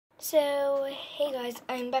So, hey guys,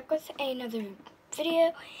 I'm back with another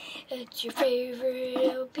video. It's your favorite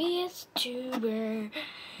LPS tuber,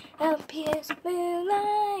 LPS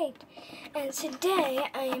Moonlight. And today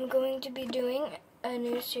I am going to be doing a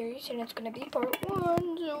new series, and it's going to be part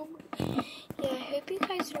 1. So, yeah, I hope you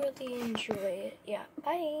guys really enjoy it. Yeah,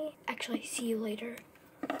 bye. Actually, see you later.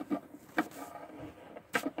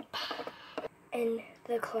 In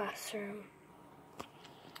the classroom.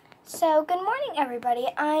 So, good morning, everybody.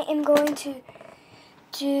 I am going to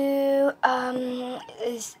do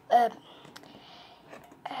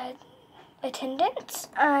attendance,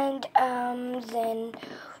 and then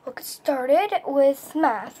we'll get started with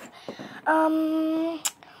math.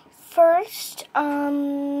 First,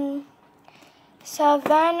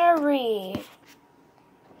 Savannah Reed.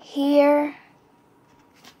 Here,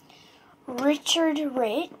 Richard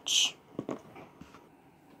Rich.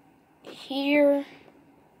 Here,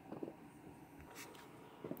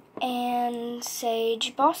 and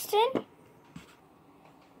Sage Boston.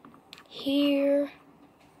 Here,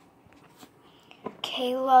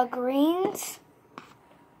 Kayla Greens.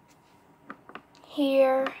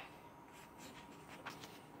 Here,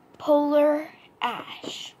 Polar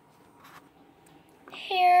Ash.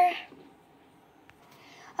 Here.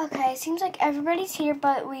 Okay, it seems like everybody's here,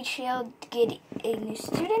 but we shall get a new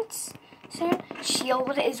students soon.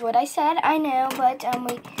 Shield is what I said, I know, but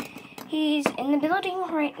he's in the building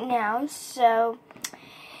right now, so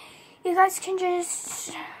you guys can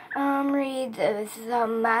just read the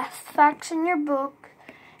math facts in your book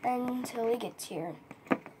until he gets here.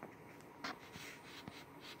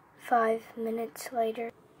 5 minutes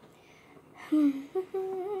later.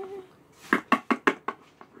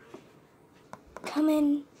 Come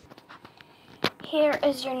in. Here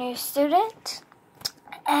is your new student.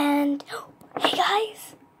 And, hey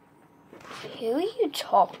guys, who are you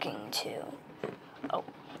talking to? Oh,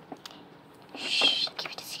 shh,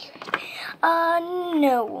 keep it a secret.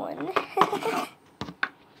 No one.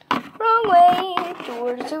 Wrong way.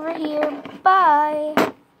 Door's over here. Bye.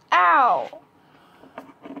 Ow.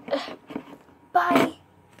 Bye.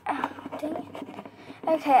 Ow, dang it.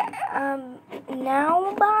 Okay,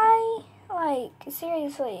 now bye? Like,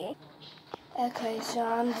 seriously. Okay, so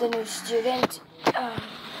I'm the new student.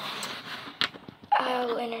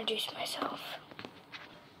 I'll introduce myself.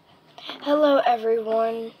 Hello,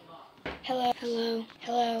 everyone. Hello, hello,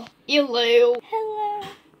 hello. Hello. Hello.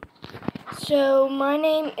 So, my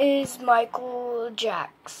name is Michael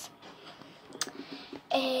Jacks.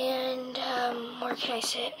 And, where can I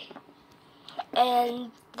sit?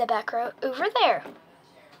 And the back row over there.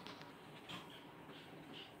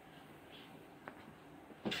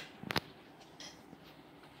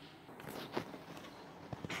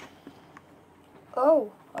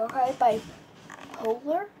 Oh, okay, by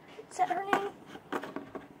Polar? Is that her name?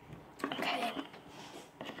 Okay.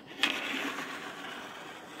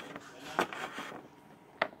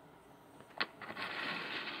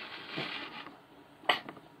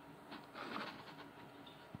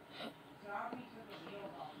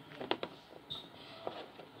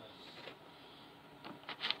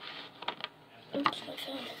 Oops, my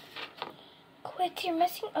phone. Quit, you're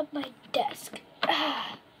messing up my desk.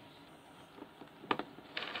 Ah.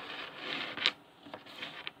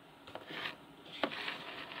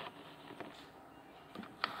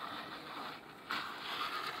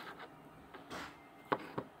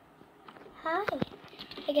 Hi.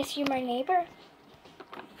 I guess you're my neighbor.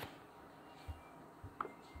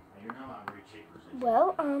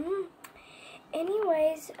 Well,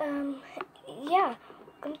 anyways, yeah,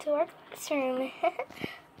 welcome to our classroom.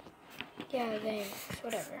 Yeah, thanks,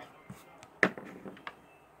 whatever.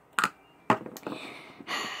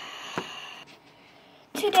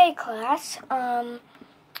 Today, class,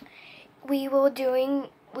 we will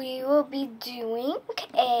be doing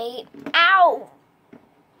a, ow!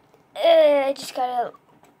 I just gotta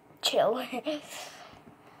chill.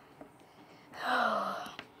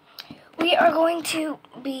 We are going to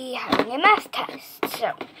be having a math test,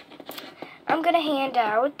 so I'm gonna hand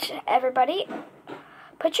out, everybody,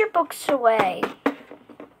 put your books away.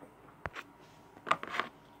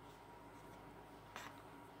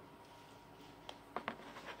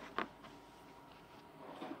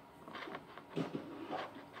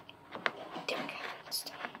 There we go, it's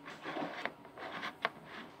done.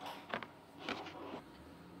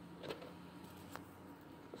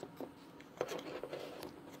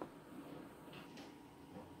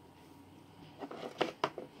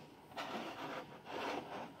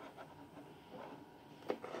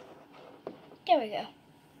 There we go.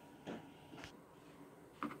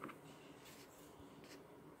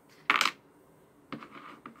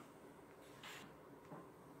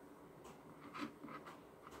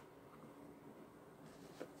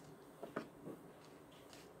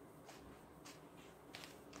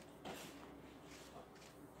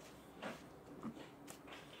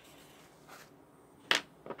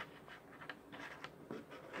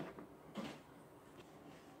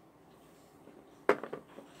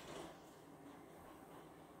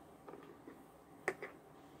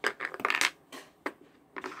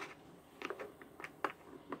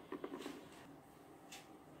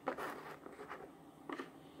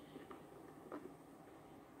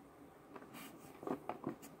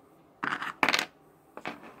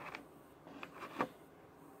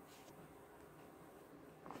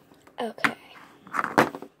 Okay.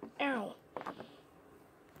 Ow.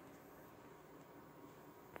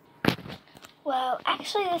 Well,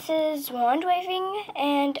 actually, this is wand waving,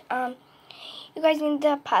 and you guys need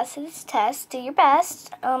to pass this test. Do your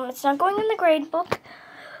best. It's not going in the grade book,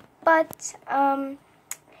 but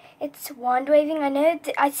it's wand waving. I know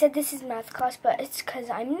I said this is math class, but it's because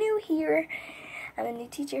I'm new here. I'm a new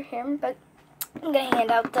teacher here, but I'm gonna hand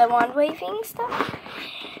out the wand waving stuff.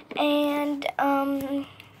 And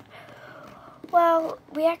well,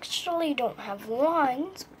 we actually don't have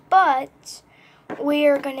wands, but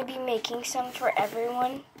we're gonna be making some for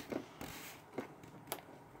everyone.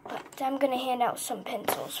 But I'm gonna hand out some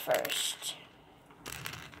pencils first.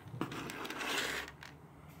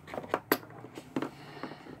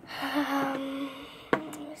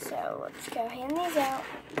 So let's go hand these out.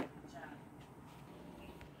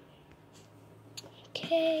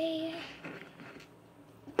 Okay.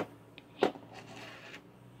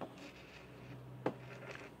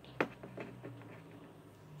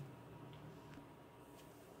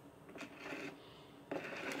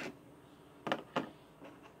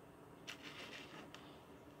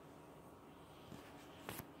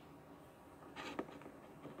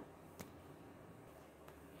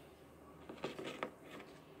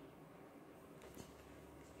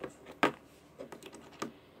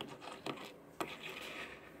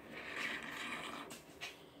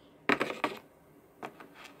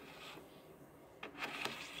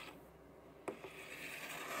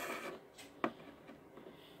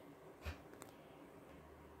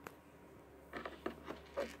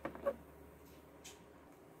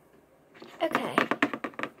 Okay.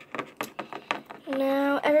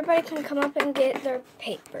 Now everybody can come up and get their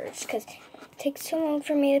papers because it takes too long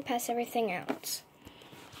for me to pass everything out.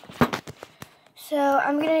 So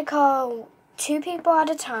I'm going to call 2 people at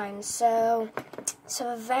a time. So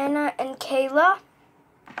Savannah and Kayla.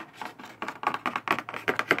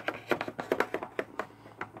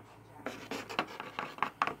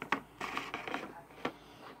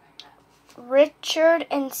 Richard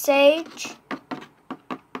and Sage.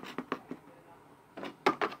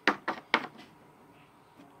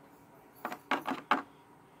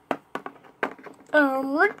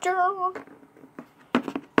 Richard.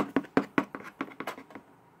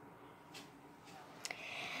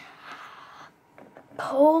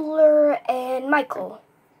 Polar and Michael.